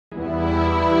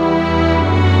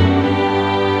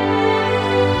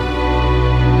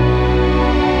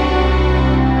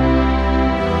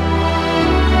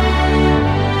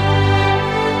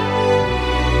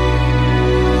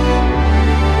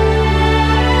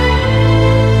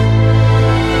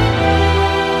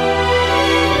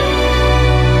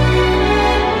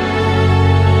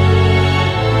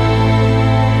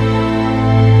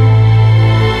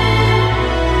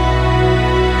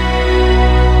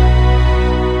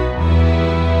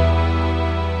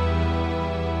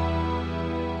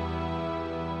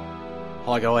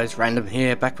Hi guys, Random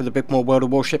here, back with a bit more World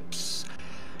of Warships.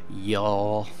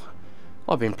 Yeah,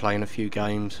 I've been playing a few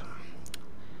games,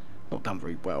 not done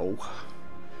very well.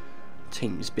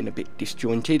 Team's been a bit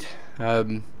disjointed. Not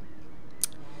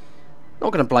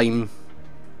going to blame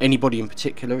anybody in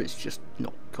particular, it's just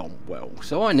not gone well.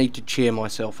 So I need to cheer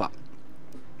myself up.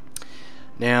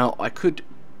 Now, I could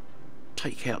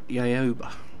take out the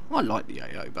Aoba. I like the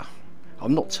Aoba.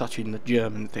 I'm not touching the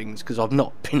German things because I've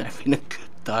not been having a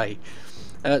good day.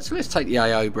 So let's take the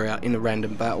Aoba out in a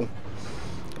random battle.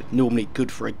 Normally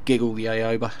good for a giggle, the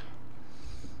Aoba.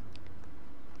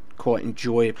 Quite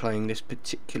enjoy playing this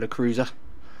particular cruiser.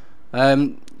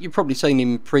 You've probably seen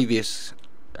in previous,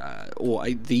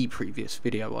 the previous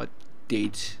video I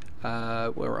did.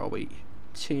 Where are we?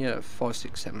 Tier 5,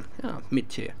 6, 7. Oh,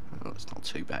 mid-tier. Oh, that's not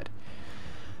too bad.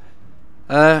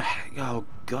 Oh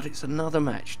god, it's another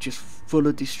match just full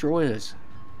of destroyers.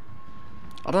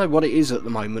 I don't know what it is at the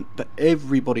moment, but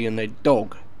everybody and their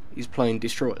dog is playing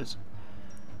destroyers.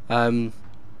 Yeah,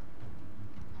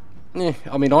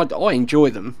 I mean, I enjoy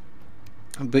them,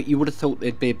 but you would have thought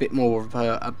there'd be a bit more of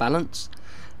a balance.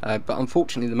 But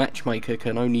unfortunately, the matchmaker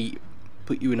can only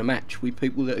put you in a match with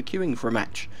people that are queuing for a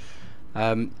match.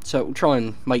 So it will try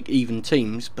and make even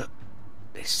teams, but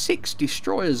there's 6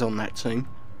 destroyers on that team.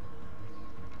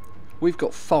 We've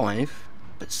got 5,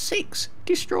 but 6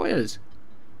 destroyers.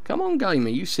 Come on, game, are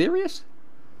you serious?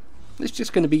 It's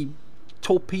just going to be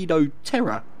torpedo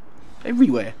terror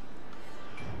everywhere.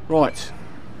 Right,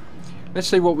 let's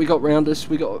see what we got round us.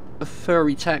 We got a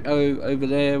furry taco over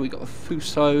there. We got a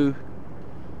fuso,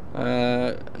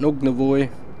 an ognavoy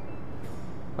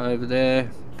over there,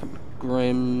 a couple of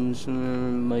Grims,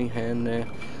 Mayhem there.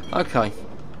 Okay.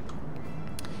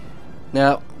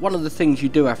 Now, one of the things you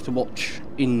do have to watch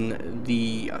in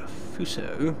the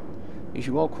fuso is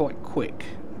you are quite quick.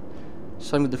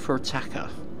 Same with the fur attacker.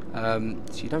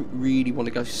 So you don't really want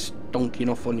to go stonking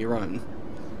off on your own.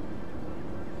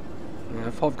 Now,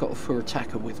 if I've got a fur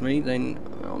attacker with me, then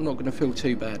I'm not going to feel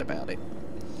too bad about it.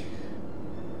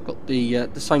 Got the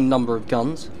same number of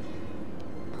guns,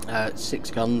 6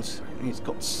 guns. It's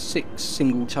got 6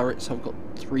 single turrets. I've got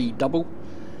 3 double.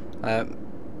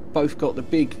 Both got the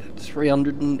big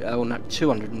 300 and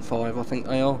 205. I think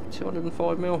they are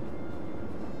 205 mil.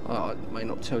 Oh, I may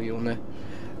not tell you on there.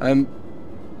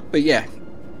 But yeah,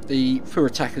 the fur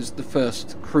attacker's the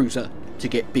first cruiser to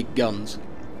get big guns.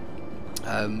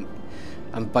 And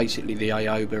basically the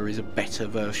Aoba is a better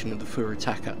version of the fur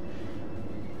attacker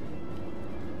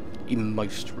in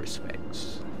most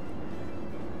respects.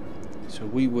 So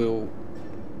we will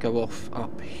go off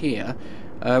up here.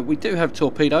 We do have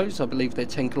torpedoes. I believe they're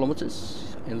 10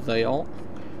 kilometers, and they are,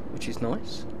 which is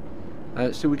nice.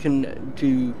 So we can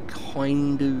do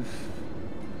kind of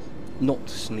not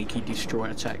sneaky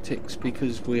destroyer tactics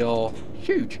because we are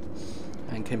huge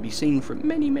and can be seen from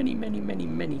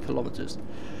many kilometers.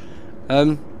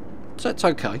 So that's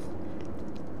okay.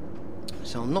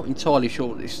 So I'm not entirely sure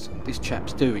what this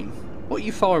chap's doing. What are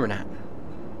you firing at?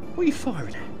 What are you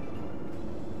firing at?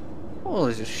 Oh,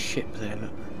 there's a ship there, look.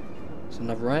 It's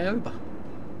another Aoba.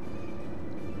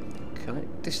 Okay,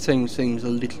 this team seems a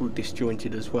little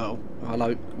disjointed as well.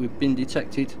 Hello, we've been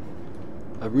detected.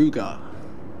 Aruga.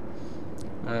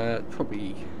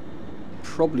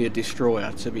 Probably a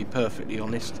destroyer, to be perfectly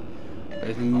honest.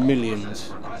 There's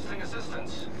millions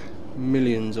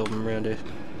of them around here.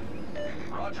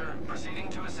 Roger, proceeding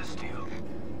to assist you.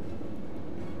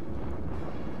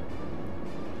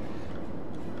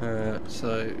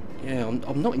 So yeah,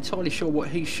 I'm not entirely sure what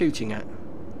he's shooting at.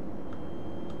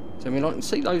 So I mean, I can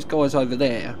see those guys over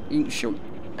there. You can shoot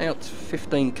out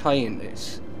 15k in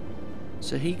this,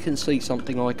 so he can see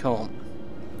something I can't.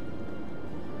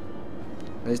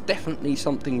 There's definitely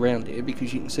something round here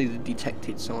because you can see the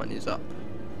detected sign is up.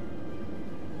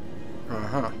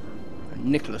 And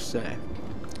Nicholas there.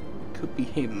 Could be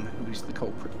him who's the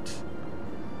culprit.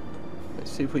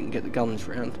 Let's see if we can get the guns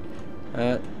round.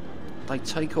 They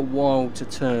take a while to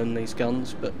turn, these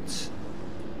guns, but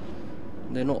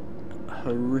they're not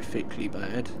horrifically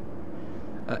bad.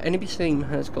 Enemy team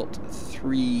has got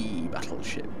 3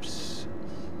 battleships,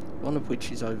 one of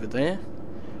which is over there.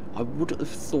 I would have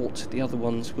thought the other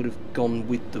ones would have gone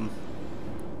with them.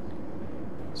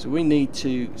 So we need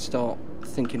to start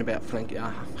thinking about flanking.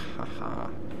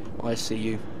 I see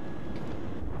you.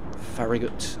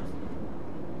 Farragut.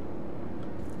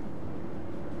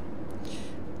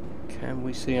 Can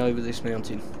we see over this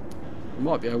mountain? We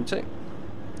might be able to.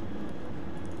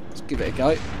 Let's give it a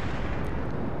go.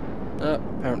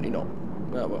 Apparently not.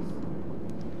 Oh well.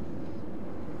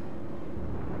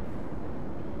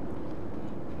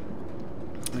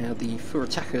 Now the fur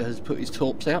attacker has put his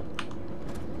torps out.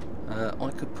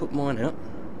 I could put mine out.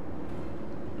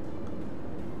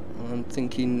 I'm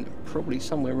thinking probably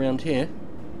somewhere around here.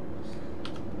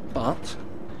 But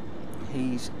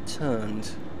he's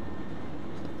turned.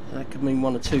 That could mean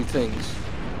one of two things.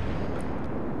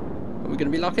 Are we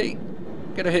going to be lucky?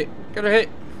 Get a hit. Get a hit.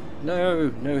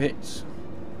 No, no hits.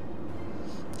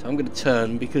 So I'm going to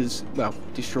turn because, well,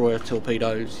 destroyer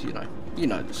torpedoes, you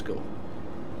know the score.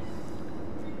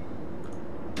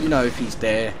 You know if he's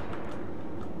there,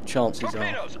 chances are,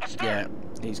 yeah,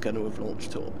 he's going to have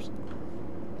launched torps.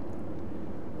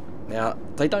 Now,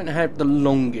 they don't have the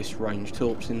longest range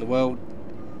torps in the world,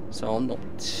 so I'm not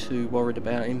too worried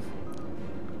about him.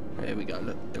 There we go,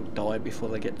 look, they'll die before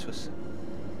they get to us.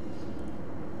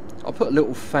 I'll put a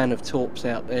little fan of torps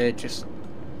out there just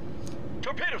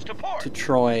Torpedoes to port. to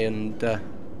try and,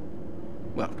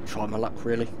 well, try my luck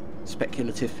really.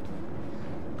 Speculative.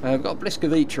 We've got a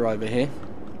Bliskovica over here.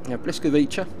 Now,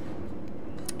 Bliskovica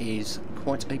is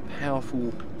quite a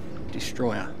powerful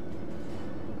destroyer.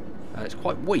 It's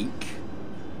quite weak,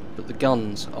 but the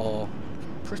guns are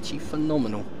pretty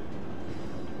phenomenal.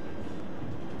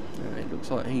 It looks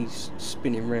like he's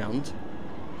spinning round.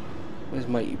 Where's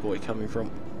matey boy coming from?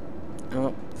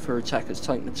 Oh, for attackers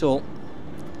taking the torp.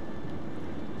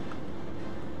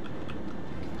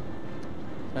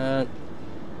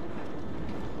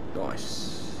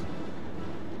 Nice.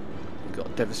 We've got a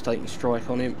devastating strike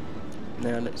on him.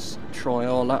 Now let's try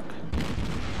our luck.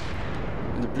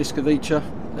 The Bliskovica.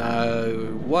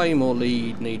 No, way more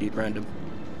lead needed, random.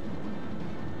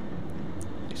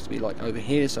 Used to be like over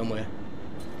here somewhere.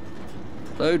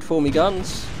 Load for me,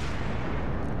 guns.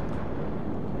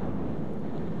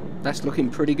 That's looking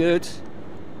pretty good.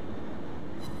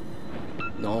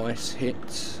 Nice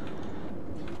hit.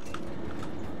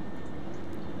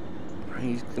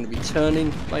 He's going to be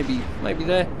turning, maybe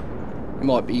there. He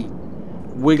might be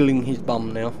wiggling his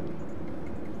bum now.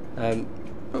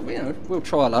 But you know, we'll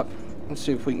try luck and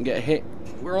see if we can get a hit.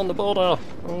 We're on the border.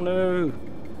 Oh no!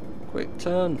 Quick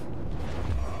turn.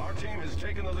 Our team has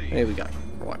taken the lead. There we go.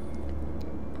 Right.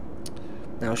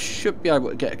 Now I should be able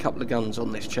to get a couple of guns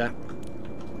on this chap.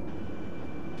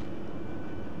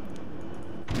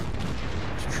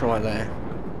 Let's try there.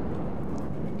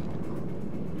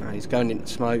 No, he's going into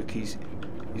smoke. He's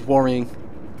worrying.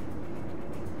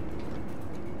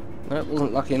 No,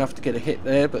 wasn't lucky enough to get a hit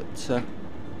there, but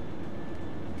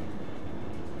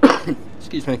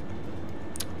excuse me.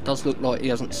 Does look like he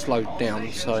hasn't slowed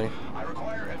down, so I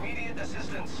require immediate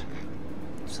assistance.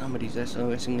 somebody's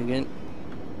SOSing again.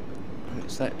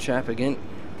 It's that chap again.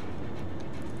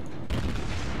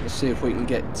 Let's see if we can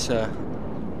get some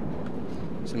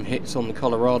hits on the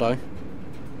Colorado.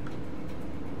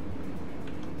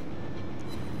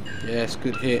 Yes,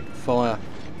 good hit, fire.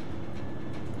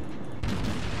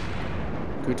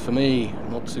 Good for me,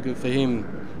 not so good for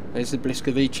him. There's the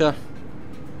Bliskovica.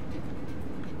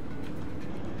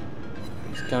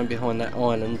 He's going behind that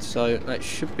island, so that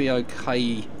should be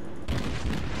okay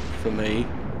for me.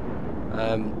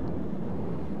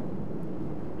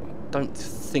 Don't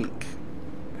think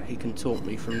he can taunt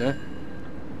me from there.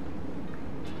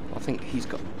 I think he's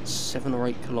got 7 or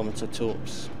 8 kilometre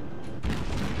torps.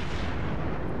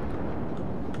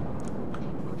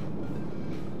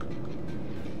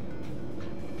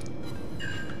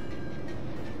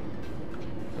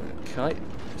 Okay,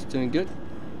 he's doing good.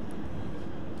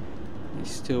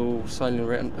 He's still sailing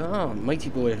around. Ah, matey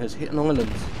boy has hit an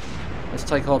island. Let's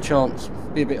take our chance.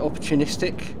 Be a bit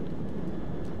opportunistic.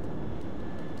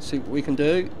 See what we can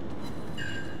do.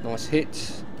 Nice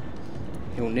hit.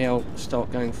 He'll now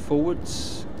start going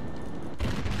forwards.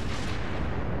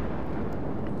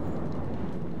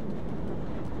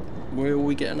 Will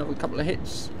we get another couple of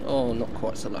hits? Oh, not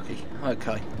quite so lucky.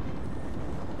 Okay.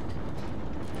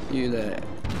 You there.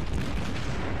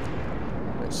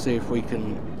 Let's see if we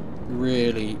can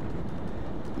really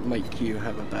make you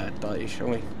have a bad day, shall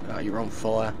we? Oh, you're on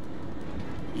fire.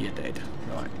 You're dead.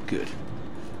 Right, good.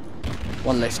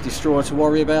 One less destroyer to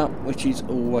worry about, which is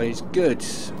always good.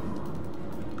 So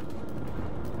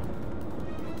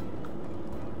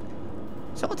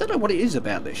I don't know what it is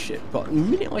about this ship, but the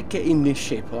minute I get in this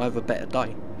ship, I have a better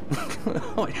day.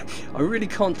 I really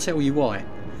can't tell you why.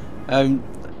 I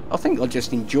think I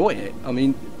just enjoy it. I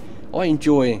mean, I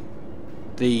enjoy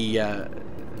the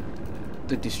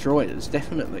destroyers,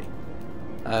 definitely.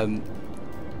 Oh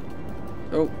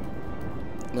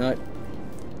no,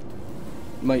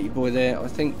 matey boy there, I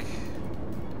think,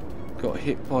 got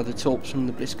hit by the torps from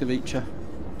the Bliskovica,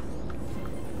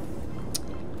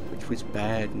 which was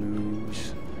bad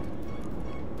news.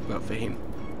 Well, for him.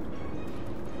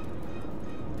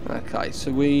 Okay,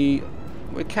 so we're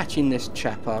catching this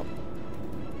chap up.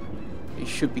 he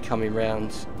should be coming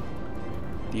round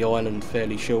the island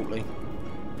fairly shortly.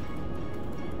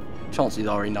 Chances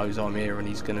are he knows I'm here and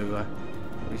he's going to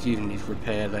he's using his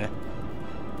repair there.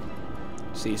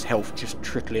 See his health just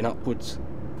trickling upwards,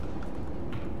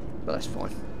 but that's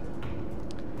fine,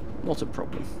 not a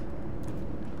problem.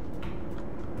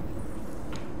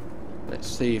 Let's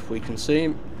see if we can see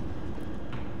him.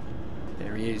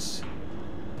 There he is.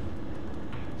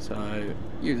 So,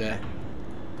 you there.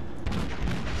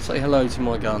 Say hello to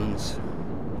my guns.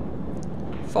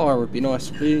 Fire would be nice,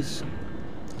 please.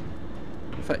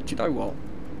 In fact, do you know what?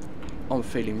 I'm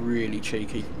feeling really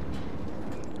cheeky.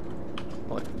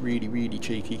 Like, really, really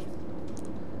cheeky.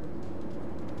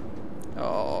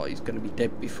 Oh, he's going to be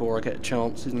dead before I get a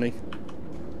chance, isn't he?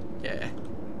 Yeah.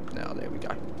 Now, there we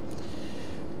go.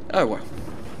 Oh well.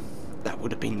 That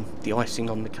would have been the icing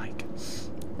on the cake.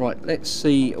 Right, let's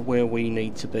see where we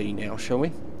need to be now, shall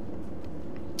we?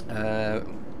 I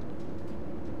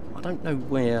don't know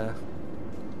where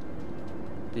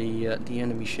the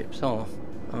enemy ships are.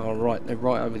 Oh, right, they're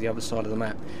right over the other side of the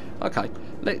map. Okay,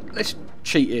 let's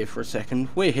cheat here for a second.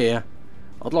 We're here.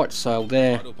 I'd like to sail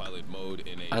there,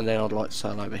 and then I'd like to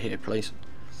sail over here, please.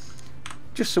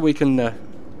 Just so we can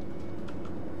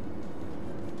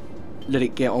let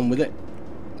it get on with it.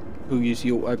 We'll use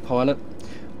the autopilot.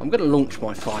 I'm going to launch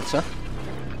my fighter,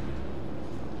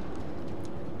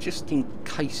 just in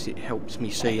case it helps me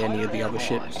see any of the other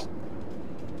ships.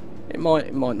 It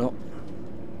might not.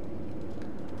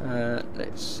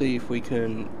 Let's see if we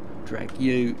can drag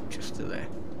you just to there.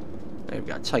 There we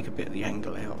go, take a bit of the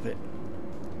angle out of it.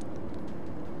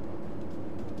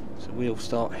 So we'll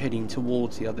start heading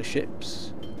towards the other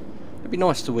ships. It'd be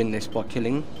nice to win this by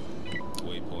killing.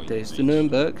 There's the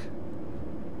Nuremberg.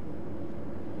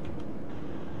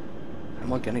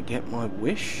 Am I going to get my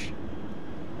wish?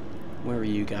 Where are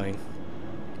you going?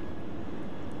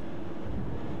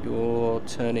 You're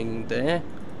turning there.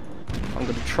 I'm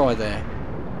going to try there.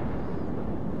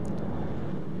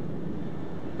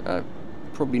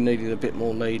 Probably needed a bit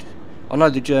more lead. I know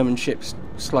the German ships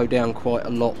slow down quite a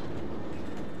lot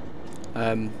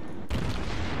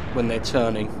when they're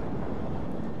turning.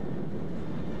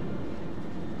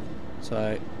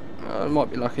 So, I might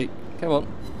be lucky. Come on.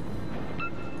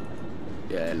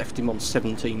 Yeah, left him on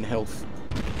 17 health.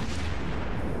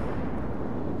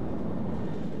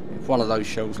 If one of those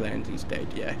shells lands, he's dead,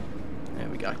 yeah. There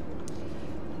we go.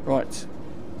 Right.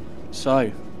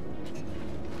 So,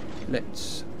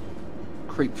 let's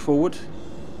creep forward.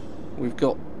 We've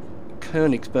got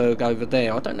Königsberg over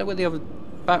there. I don't know where the other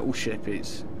battleship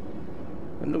is.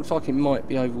 It looks like it might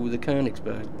be over with the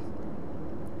Königsberg.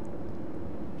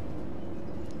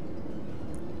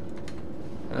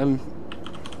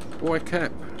 Boy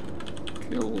cap.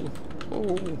 Kill.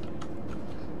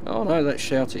 Oh no, that's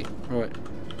shouty. Right.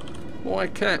 Boy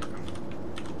cap.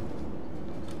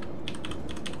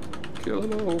 Kill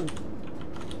them all.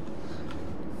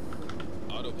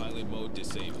 Autopilot mode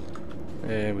disabled.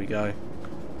 There we go.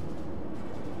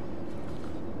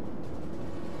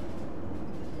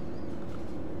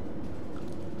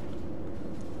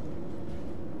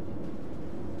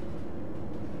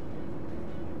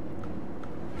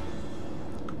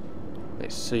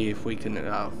 Let's see if we can...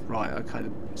 Oh, right, okay.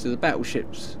 So the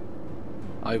battleships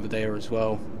over there as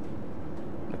well.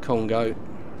 The Congo.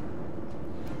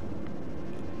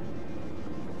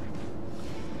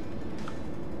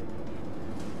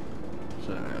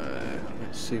 So,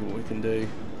 let's see what we can do.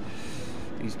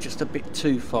 He's just a bit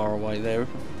too far away there.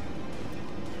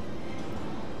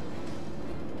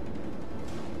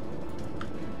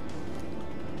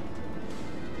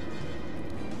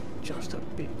 Just a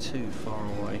bit too far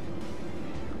away.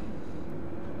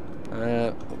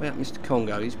 What about Mr.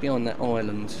 Congo? He's behind that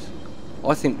island.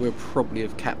 I think we'll probably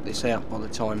have capped this out by the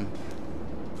time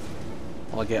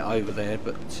I get over there,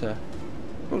 but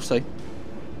we'll see.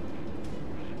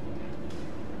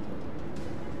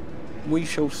 We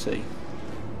shall see.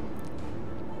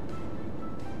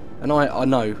 And I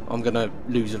know I'm going to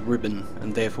lose a ribbon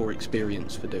and therefore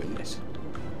experience for doing this.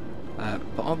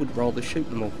 But I would rather shoot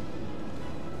them all.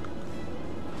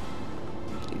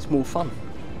 It's more fun.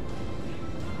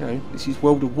 You know, this is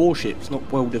World of Warships,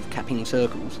 not World of Capping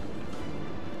Circles.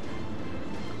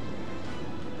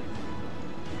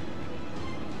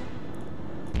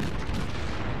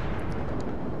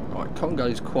 Right,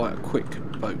 Congo's quite a quick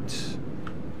boat.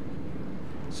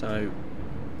 So,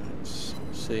 let's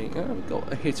see. Oh, we've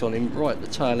got a hit on him right at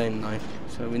the tail end though.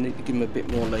 So we need to give him a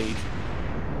bit more lead.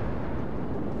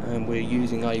 And we're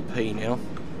using AP now.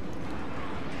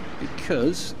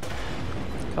 Because,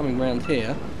 coming round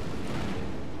here,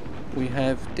 we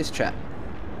have this chap.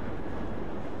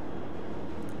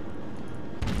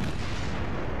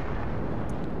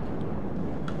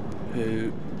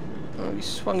 who he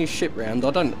swung his ship round.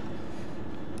 I'm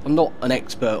not an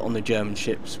expert on the German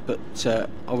ships, but I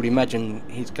would imagine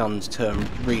his guns turn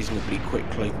reasonably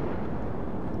quickly.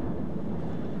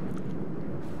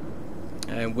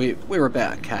 And we're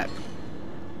about a cap,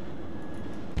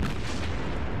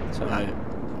 so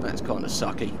that's kind of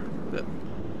sucky, but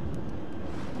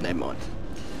never mind.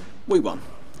 We won,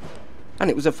 and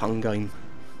it was a fun game.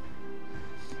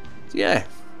 So yeah,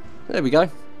 there we go.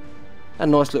 A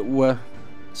nice little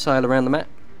sail around the map,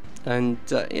 and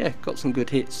yeah, got some good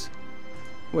hits.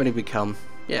 Where did we come?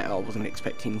 Yeah, I wasn't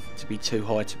expecting to be too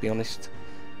high, to be honest.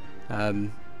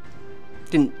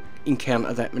 Didn't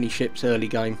encounter that many ships early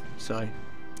game, so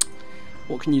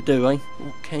what can you do, eh?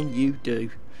 What can you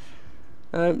do?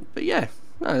 But yeah,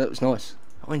 no, that was nice.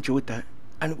 I enjoyed that,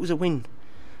 and it was a win.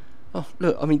 Oh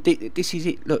look, I mean, this is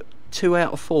it. Look, 2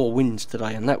 out of 4 wins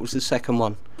today, and that was the second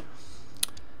one.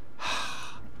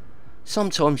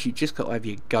 Sometimes you just got to have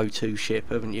your go-to ship,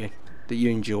 haven't you, that you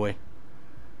enjoy.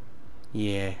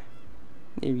 Yeah,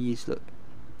 there he is. Look.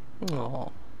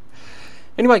 Aww.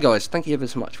 Anyway, guys, thank you ever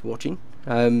so much for watching.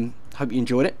 Hope you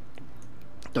enjoyed it.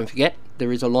 Don't forget,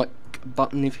 there is a like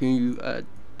button if you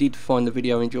did find the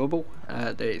video enjoyable.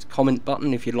 There's a comment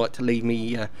button if you'd like to leave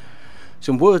me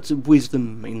some words of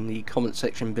wisdom in the comment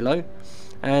section below,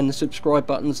 and the subscribe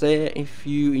button's there if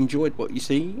you enjoyed what you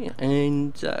see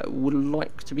and would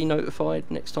like to be notified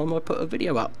next time I put a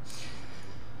video up.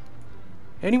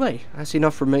 Anyway, that's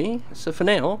enough from me. So for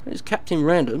now, it's Captain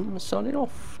Random signing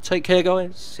off. Take care,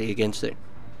 guys. See you again soon.